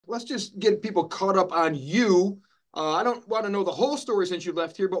let's just get people caught up on you. I don't want to know the whole story since you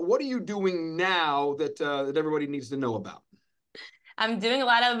left here, but what are you doing now that everybody needs to know about? I'm doing a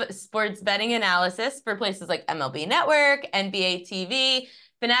lot of sports betting analysis for places like MLB Network, NBA TV,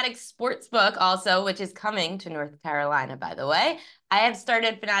 Fanatics Sportsbook also, which is coming to North Carolina, by the way. I have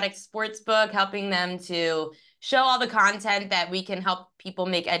started Fanatics Sportsbook, helping them to show all the content that we can help people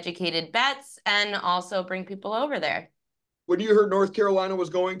make educated bets and also bring people over there. When you heard North Carolina was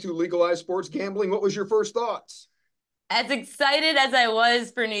going to legalize sports gambling, what was your first thoughts? As excited as I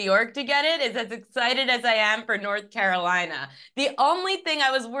was for New York to get it is as excited as I am for North Carolina. The only thing I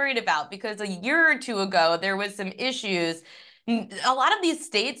was worried about, because a year or two ago, there was some issues. A lot of these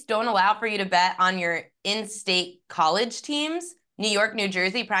states don't allow for you to bet on your in-state college teams. New York, New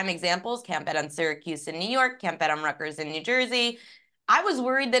Jersey, prime examples, can't bet on Syracuse in New York, can't bet on Rutgers in New Jersey. I was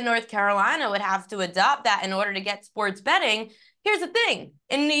worried that North Carolina would have to adopt that in order to get sports betting. Here's the thing,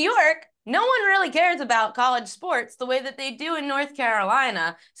 in New York, no one really cares about college sports the way that they do in North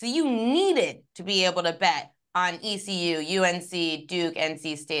Carolina. So you needed to be able to bet on ECU, UNC, Duke,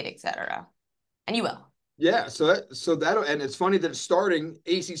 NC State, etc. And you will. Yeah, so that and it's funny that it's starting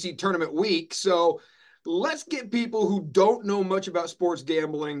ACC tournament week. So let's get people who don't know much about sports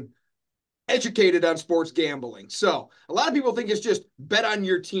gambling educated on sports gambling. So a lot of people think it's just bet on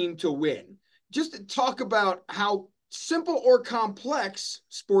your team to win. Just talk about how simple or complex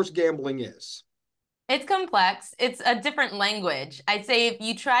sports gambling is. It's complex. It's a different language. I'd say if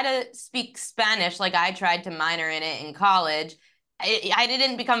you try to speak Spanish like I tried to minor in it in college, I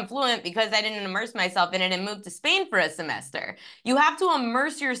didn't become fluent because I didn't immerse myself in it and moved to Spain for a semester. You have to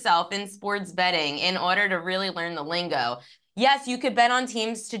immerse yourself in sports betting in order to really learn the lingo. Yes, you could bet on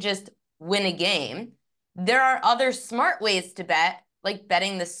teams to just win a game. There are other smart ways to bet, like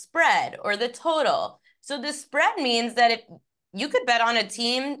betting the spread or the total. So the spread means that if you could bet on a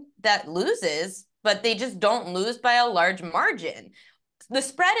team that loses, but they just don't lose by a large margin. The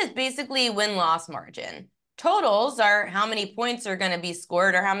spread is basically win-loss margin. Totals are how many points are going to be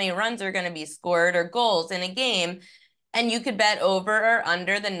scored or how many runs are going to be scored or goals in a game. And you could bet over or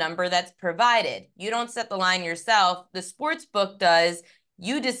under the number that's provided. You don't set the line yourself. The sports book does.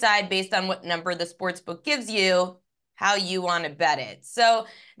 You decide based on what number the sports book gives you how you want to bet it. So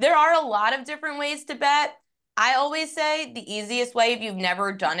there are a lot of different ways to bet. I always say the easiest way, if you've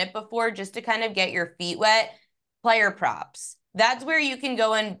never done it before, just to kind of get your feet wet, player props. That's where you can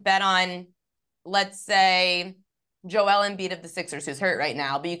go and bet on, let's say, Joel Embiid of the Sixers, who's hurt right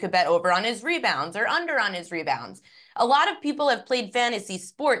now, but you could bet over on his rebounds or under on his rebounds. A lot of people have played fantasy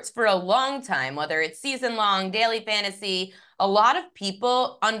sports for a long time, whether it's season long, daily fantasy. A lot of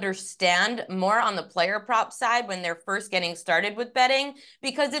people understand more on the player prop side when they're first getting started with betting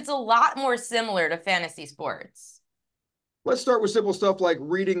because it's a lot more similar to fantasy sports. Let's start with simple stuff like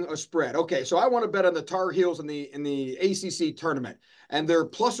reading a spread. Okay, so I want to bet on the Tar Heels in the ACC tournament, and they're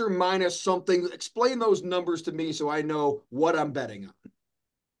plus or minus something. Explain those numbers to me so I know what I'm betting on.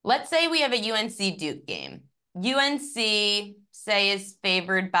 Let's say we have a UNC Duke game. UNC, say, is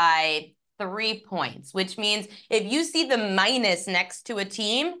favored by 3 points, which means if you see the minus next to a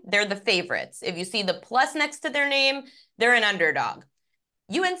team, they're the favorites. If you see the plus next to their name, they're an underdog.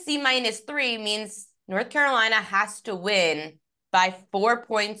 UNC -3 means North Carolina has to win by 4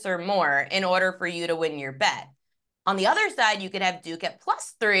 points or more in order for you to win your bet. On the other side, you could have Duke at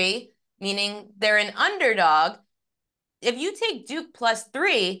 +3, meaning they're an underdog. If you take Duke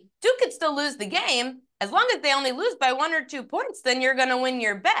 +3, Duke could still lose the game. As long as they only lose by 1 or 2 points, then you're going to win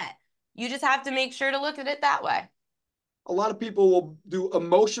your bet. You just have to make sure to look at it that way. A lot of people will do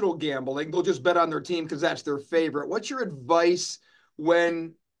emotional gambling. They'll just bet on their team because that's their favorite. What's your advice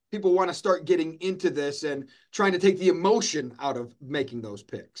when people want to start getting into this and trying to take the emotion out of making those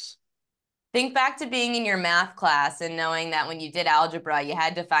picks? Think back to being in your math class and knowing that when you did algebra, you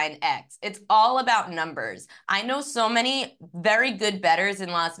had to find X. It's all about numbers. I know so many very good bettors in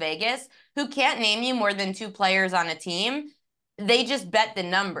Las Vegas who can't name you more than 2 players on a team. They just bet the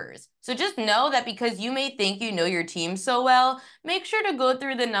numbers. So just know that because you may think you know your team so well, make sure to go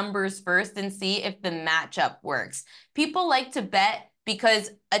through the numbers first and see if the matchup works. People like to bet because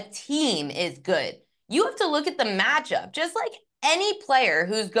a team is good. You have to look at the matchup, just like any player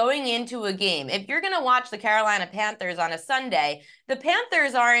who's going into a game. If you're going to watch the Carolina Panthers on a Sunday, the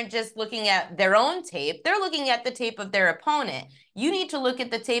Panthers aren't just looking at their own tape. They're looking at the tape of their opponent. You need to look at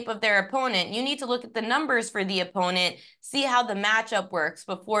the tape of their opponent. You need to look at the numbers for the opponent, see how the matchup works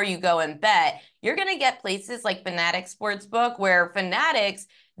before you go and bet. You're going to get places like Fanatics Sportsbook where Fanatics,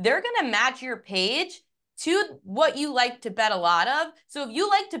 they're going to match your page to what you like to bet a lot of. So if you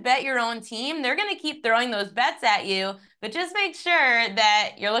like to bet your own team, they're going to keep throwing those bets at you, but just make sure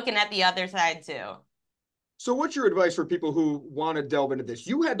that you're looking at the other side too. So, what's your advice for people who want to delve into this?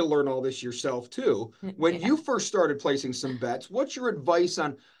 You had to learn all this yourself too. When Yeah. you first started placing some bets, what's your advice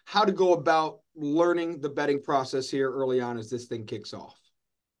on how to go about learning the betting process here early on as this thing kicks off?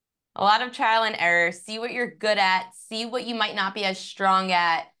 A lot of trial and error. See what you're good at, see what you might not be as strong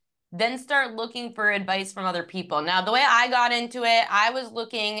at, then start looking for advice from other people. Now, the way I got into it, I was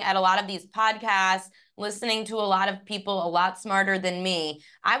looking at a lot of these podcasts, listening to a lot of people a lot smarter than me.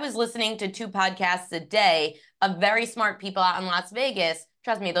 I was listening to 2 podcasts a day of very smart people out in Las Vegas.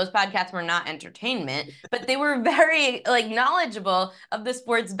 Trust me, those podcasts were not entertainment, but they were very like knowledgeable of the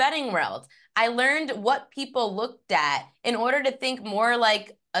sports betting world. I learned what people looked at in order to think more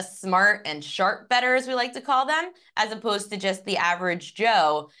like a smart and sharp bettor, as we like to call them, as opposed to just the average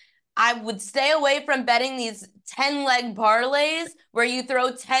Joe. I would stay away from betting these 10 leg parlays where you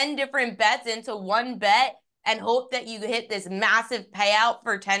throw 10 different bets into one bet and hope that you hit this massive payout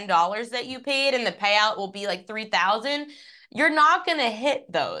for $10 that you paid and the payout will be like 3,000. You're not going to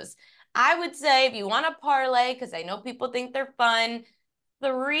hit those. I would say if you want to parlay, because I know people think they're fun,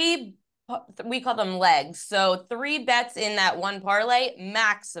 three, we call them legs. So 3 bets in that one parlay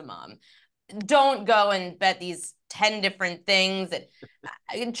maximum. Don't go and bet these 10 different things.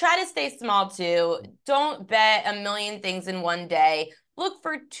 And try to stay small too. Don't bet a million things in one day. Look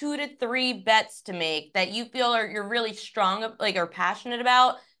for 2 to 3 bets to make that you feel you're really strong, like or passionate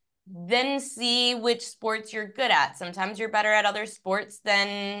about. Then see which sports you're good at. Sometimes you're better at other sports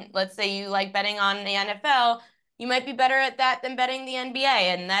than, let's say you like betting on the NFL. You might be better at that than betting the NBA,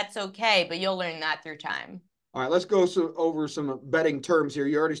 and that's okay, but you'll learn that through time. All right, let's go over some betting terms here.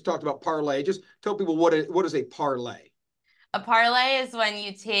 You already talked about parlay. Just tell people what is a parlay. A parlay is when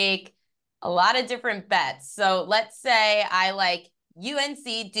you take a lot of different bets. So let's say I like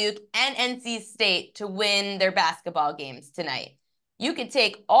UNC, Duke, and NC State to win their basketball games tonight. You could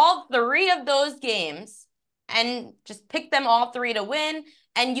take all 3 of those games and just pick them all 3 to win,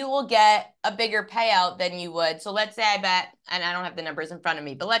 and you will get a bigger payout than you would. So let's say I bet, and I don't have the numbers in front of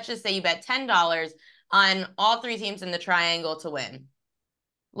me, but let's just say you bet $10 on all 3 teams in the triangle to win.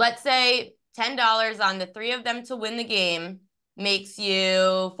 Let's say $10 on the 3 of them to win the game makes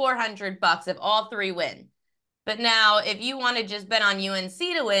you $400 if all 3 win. But now, if you want to just bet on UNC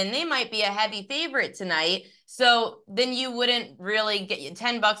to win, they might be a heavy favorite tonight. So then you wouldn't really get you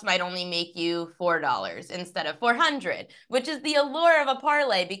 $10 might only make you $4 instead of 400, which is the allure of a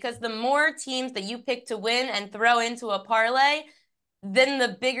parlay because the more teams that you pick to win and throw into a parlay, then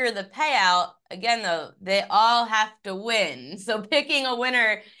the bigger the payout. Again, though, they all have to win. So picking a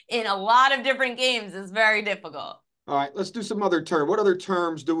winner in a lot of different games is very difficult. All right, let's do some other term. What other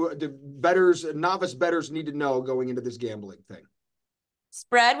terms do bettors, novice bettors need to know going into this gambling thing?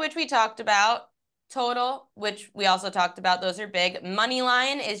 Spread, which we talked about. Total, which we also talked about. Those are big. Money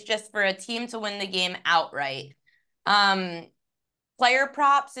line is just for a team to win the game outright. Player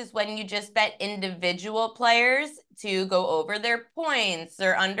props is when you just bet individual players to go over their points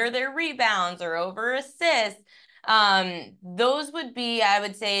or under their rebounds or over assists. Those would be, I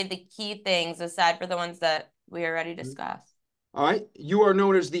would say, the key things aside for the ones that we already discussed. All right, you are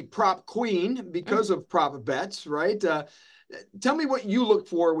known as the prop queen because of prop bets, right? Tell me what you look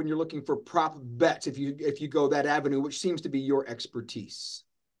for when you're looking for prop bets if you go that avenue, which seems to be your expertise.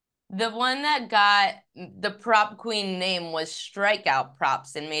 The one that got the prop queen name was strikeout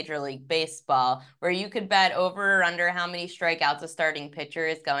props in Major League Baseball, where you could bet over or under how many strikeouts a starting pitcher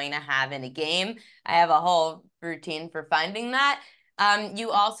is going to have in a game. I have a whole routine for finding that.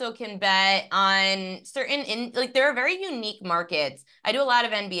 You also can bet on certain, like there are very unique markets. I do a lot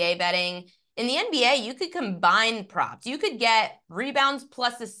of NBA betting. In the NBA, you could combine props. You could get rebounds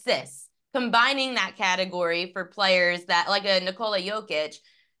plus assists, combining that category for players that, like a Nikola Jokic,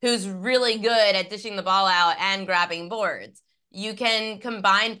 who's really good at dishing the ball out and grabbing boards. You can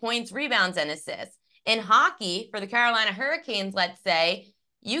combine points, rebounds, and assists. In hockey, for the Carolina Hurricanes, let's say,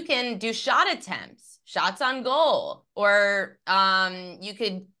 you can do shot attempts, shots on goal, or you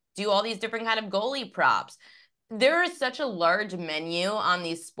could do all these different kind of goalie props. There is such a large menu on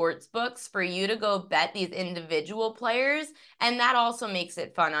these sports books for you to go bet these individual players, and that also makes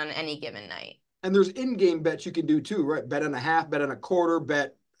it fun on any given night. And there's in-game bets you can do too, right? Bet on a half, bet on a quarter,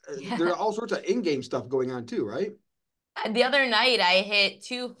 bet. There are all sorts of in-game stuff going on too, right? The other night, I hit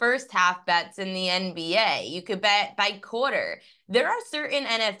 2 first half bets in the NBA. You could bet by quarter. There are certain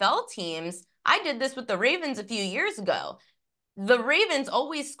NFL teams. I did this with the Ravens a few years ago. The Ravens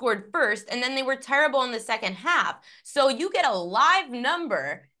always scored first, and then they were terrible in the second half. So you get a live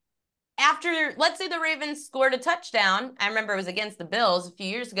number after, let's say the Ravens scored a touchdown. I remember it was against the Bills a few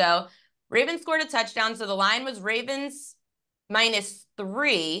years ago. Ravens scored a touchdown. So the line was Ravens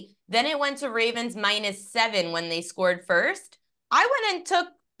 -3. Then it went to Ravens -7 when they scored first. I went and took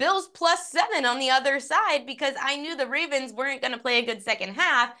Bills +7 on the other side because I knew the Ravens weren't going to play a good second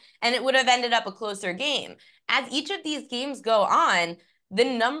half and it would have ended up a closer game. As each of these games go on, the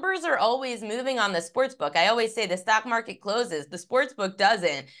numbers are always moving on the sports book. I always say the stock market closes, the sports book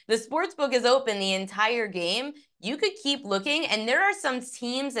doesn't. The sports book is open the entire game. You could keep looking, and there are some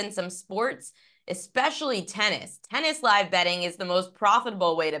teams and some sports, especially tennis. Tennis live betting is the most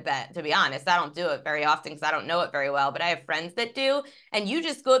profitable way to bet, to be honest. I don't do it very often because I don't know it very well, but I have friends that do. And you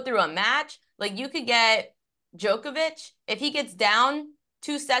just go through a match. Like you could get Djokovic, if he gets down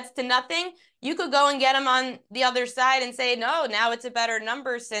 2-0, you could go and get him on the other side and say, no, now it's a better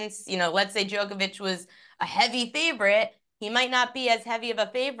number since, let's say Djokovic was a heavy favorite. He might not be as heavy of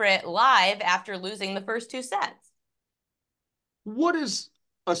a favorite live after losing the first 2 sets. What is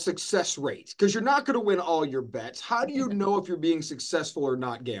a success rate? Because you're not going to win all your bets. How do you know if you're being successful or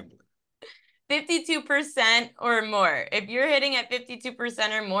not gambling? 52% or more. If you're hitting at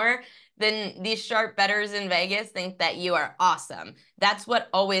 52% or more, then these sharp bettors in Vegas think that you are awesome. That's what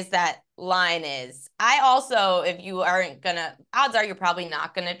always that line is. I also, if you aren't gonna, odds are you're probably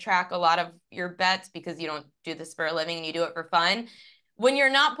not gonna track a lot of your bets because you don't do this for a living and you do it for fun. When you're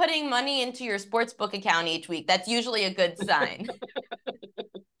not putting money into your sportsbook account each week, that's usually a good sign.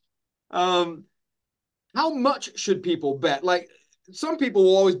 How much should people bet? Like some people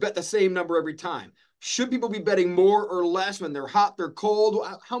will always bet the same number every time. Should people be betting more or less when they're hot, they're cold?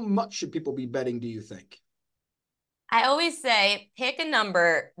 How much should people be betting, do you think? I always say pick a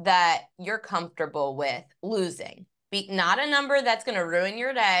number that you're comfortable with losing. Not a number that's going to ruin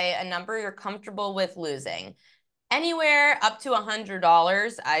your day, a number you're comfortable with losing. Anywhere up to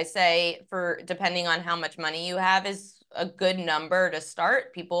 $100, I say, for depending on how much money you have, is a good number to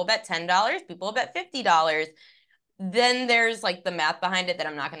start. People will bet $10, people will bet $50. Then there's like the math behind it that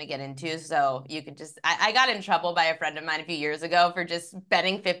I'm not going to get into. So you could just, I got in trouble by a friend of mine a few years ago for just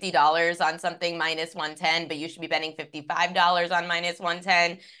betting $50 on something -110, but you should be betting $55 on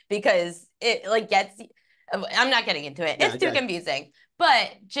 -110 because it like gets, I'm not getting into it. Yeah, It's too confusing.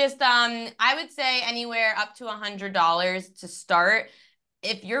 But just, I would say anywhere up to $100 to start.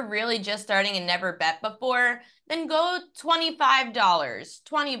 If you're really just starting and never bet before, then go $25,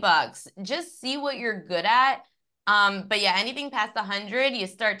 $20. Just see what you're good at. But yeah, anything past 100, you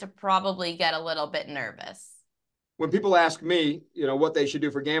start to probably get a little bit nervous. When people ask me, what they should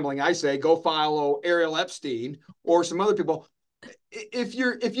do for gambling, I say go follow Ariel Epstein or some other people. If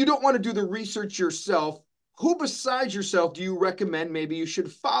you don't want to do the research yourself, who besides yourself do you recommend maybe you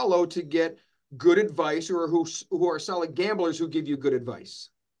should follow to get good advice, or who are solid gamblers who give you good advice?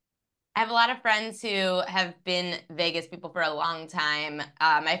 I have a lot of friends who have been Vegas people for a long time.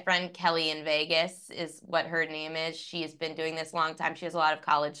 My friend Kelly in Vegas is what her name is. She's been doing this a long time. She has a lot of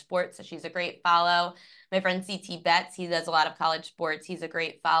college sports, so she's a great follow. My friend CT Betts, he does a lot of college sports. He's a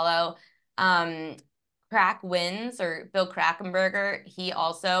great follow. Crack Wins, or Bill Krackomberger,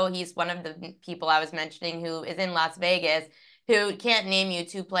 he's one of the people I was mentioning who is in Las Vegas, who can't name you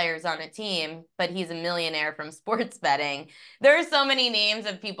 2 players on a team, but he's a millionaire from sports betting. There are so many names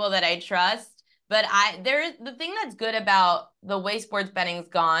of people that I trust, but the thing that's good about the way sports betting's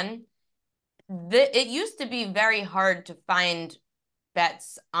gone, it used to be very hard to find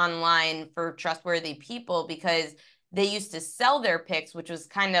bets online for trustworthy people because they used to sell their picks, which was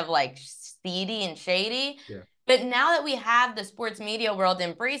kind of like seedy and shady. Yeah. But now that we have the sports media world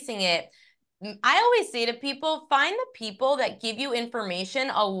embracing it, I always say to people, find the people that give you information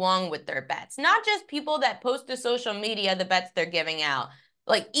along with their bets, not just people that post to social media the bets they're giving out,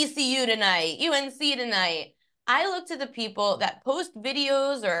 like ECU tonight, UNC tonight. I look to the people that post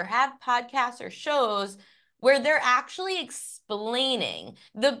videos or have podcasts or shows where they're actually explaining.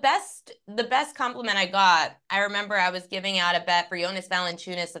 The best compliment I got, I remember I was giving out a bet for Jonas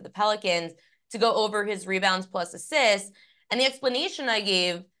Valanciunas of the Pelicans to go over his rebounds plus assists, and the explanation I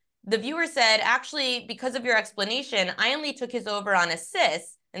gave, the viewer said, actually, because of your explanation, I only took his over on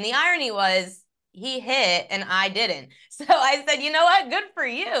assists. And the irony was he hit and I didn't. So I said, you know what? Good for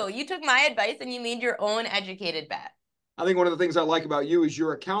you. You took my advice and you made your own educated bet. I think one of the things I like about you is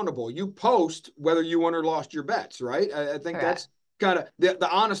you're accountable. You post whether you won or lost your bets, right? I think Correct. that's kind of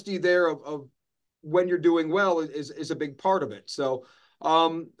the honesty there of when you're doing well is a big part of it. So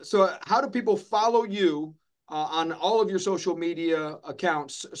how do people follow you on all of your social media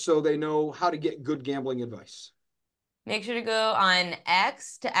accounts so they know how to get good gambling advice? Make sure to go on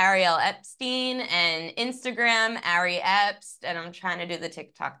X to Ariel Epstein and Instagram, Ari Epst. And I'm trying to do the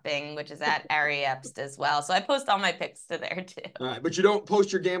TikTok thing, which is at Ari Epst as well. So I post all my pics to there too. All right, but you don't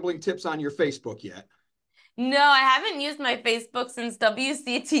post your gambling tips on your Facebook yet. No, I haven't used my Facebook since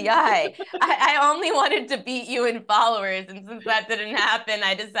WCTI. I only wanted to beat you in followers. And since that didn't happen,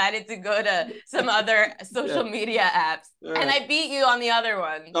 I decided to go to some other Yeah. social media apps. All And right. I beat you on the other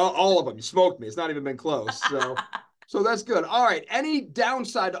one. All of them. You smoked me. It's not even been close. So that's good. All right. Any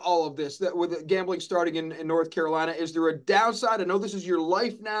downside to all of this that with gambling starting in North Carolina? Is there a downside? I know this is your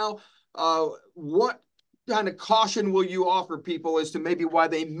life now. What kind of caution will you offer people as to maybe why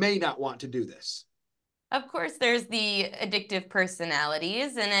they may not want to do this? Of course, there's the addictive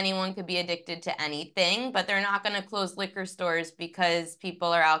personalities, and anyone could be addicted to anything, but they're not going to close liquor stores because people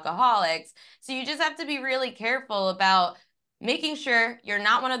are alcoholics. So you just have to be really careful about making sure you're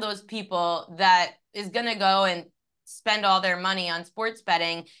not one of those people that is going to go and spend all their money on sports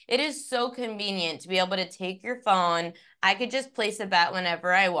betting. It is so convenient to be able to take your phone. I could just place a bet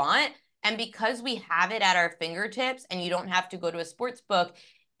whenever I want. And because we have it at our fingertips and you don't have to go to a sports book,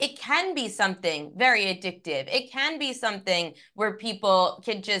 it can be something very addictive. It can be something where people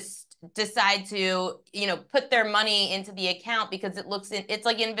can just decide to, put their money into the account because it's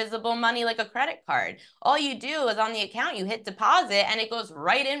like invisible money, like a credit card. All you do is on the account, you hit deposit and it goes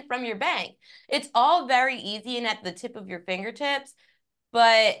right in from your bank. It's all very easy and at the tip of your fingertips,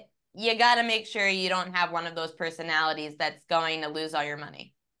 but you got to make sure you don't have one of those personalities that's going to lose all your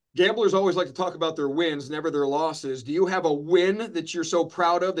money. Gamblers always like to talk about their wins, never their losses. Do you have a win that you're so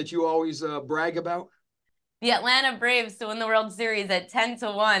proud of that you always brag about? The Atlanta Braves to win the World Series at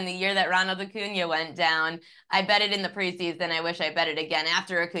 10-1 the year that Ronald Acuna went down. I bet it in the preseason. I wish I bet it again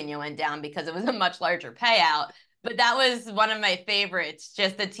after Acuna went down because it was a much larger payout. But that was one of my favorites,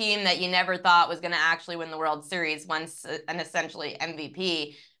 just a team that you never thought was going to actually win the World Series once an essentially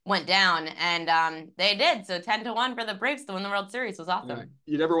MVP went down. And they did. So 10-1 for the Braves to win the World Series was awesome.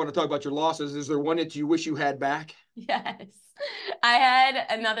 You never want to talk about your losses. Is there one that you wish you had back? Yes. I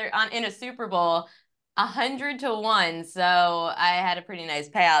had another in a Super Bowl. 100-1. So I had a pretty nice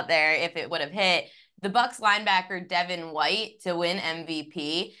payout there if it would have hit. The Bucks linebacker Devin White to win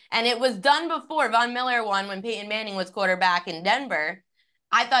MVP. And it was done before Von Miller won when Peyton Manning was quarterback in Denver.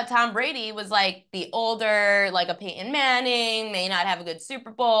 I thought Tom Brady was like the older, like a Peyton Manning, may not have a good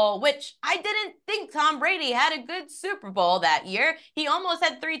Super Bowl, which I didn't think Tom Brady had a good Super Bowl that year. He almost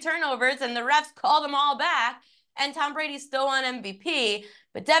had 3 turnovers and the refs called them all back. And Tom Brady still won MVP.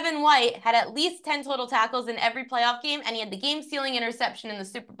 But Devin White had at least 10 total tackles in every playoff game, and he had the game-sealing interception in the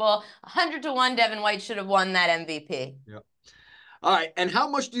Super Bowl. 100-1, Devin White should have won that MVP. Yep. All right. And how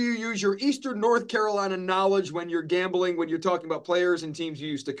much do you use your Eastern North Carolina knowledge when you're gambling, when you're talking about players and teams you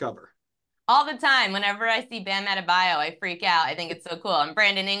used to cover? All the time. Whenever I see Bam Adebayo, I freak out. I think it's so cool. I'm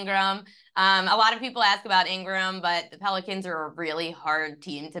Brandon Ingram. A lot of people ask about Ingram, but the Pelicans are a really hard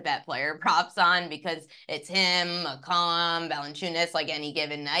team to bet player props on because it's him, McCollum, Valanciunas, like any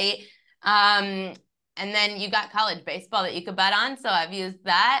given night. And then you got college baseball that you could bet on, so I've used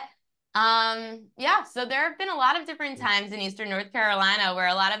that. Yeah, so there have been a lot of different times in Eastern North Carolina where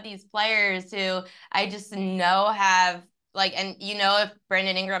a lot of these players who I just know have like, and if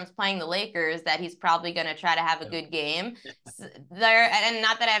Brandon Ingram's playing the Lakers, that he's probably going to try to have a good game. So and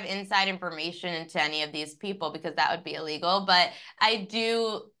not that I have inside information into any of these people because that would be illegal, but I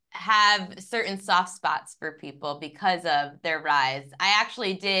do have certain soft spots for people because of their rise. I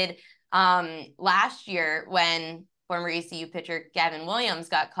actually did last year when former ECU pitcher Gavin Williams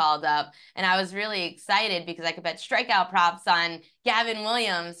got called up. And I was really excited because I could bet strikeout props on Gavin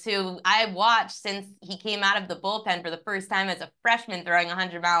Williams, who I watched since he came out of the bullpen for the first time as a freshman throwing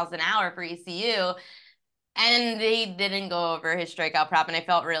 100 miles an hour for ECU. And he didn't go over his strikeout prop, and I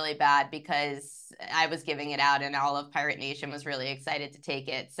felt really bad because I was giving it out and all of Pirate Nation was really excited to take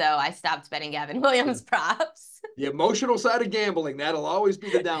it. So I stopped betting Gavin Williams props. The emotional side of gambling, that'll always be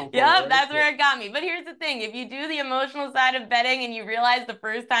the downfall. Yep, right? That's where it got me. But here's the thing. If you do the emotional side of betting and you realize the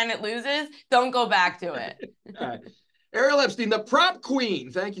first time it loses, don't go back to it. All right. Ariel Epstein, the prop queen.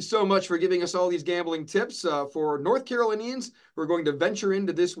 Thank you so much for giving us all these gambling tips for North Carolinians who are going to venture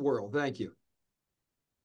into this world. Thank you.